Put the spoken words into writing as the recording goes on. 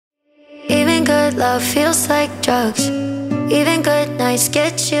good love feels like drugs. Even good nights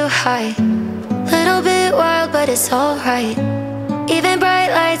get you high. Little bit wild, but it's alright. Even bright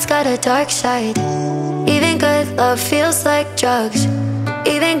lights got a dark side. Even good love feels like drugs.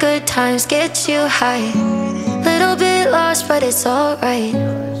 Even good times get you high. Little bit lost, but it's alright.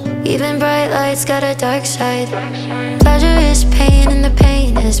 Even bright lights got a dark side. Pleasure is pain and the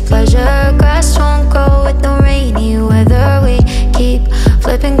pain is pleasure. Grass won't grow with no rainy weather. We keep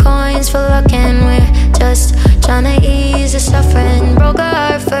flipping coins for luck and we're just trying to ease the suffering. Broke a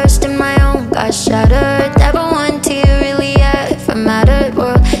heart first and my own got shattered. Never one tear really ever mattered.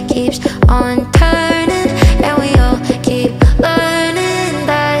 World keeps on turning and we all keep learning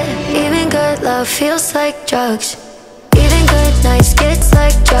that even good love feels like drugs. Even good nights gets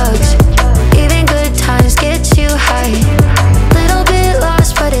like drugs. Even good times get you high. Little bit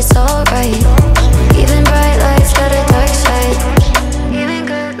lost, but it's alright.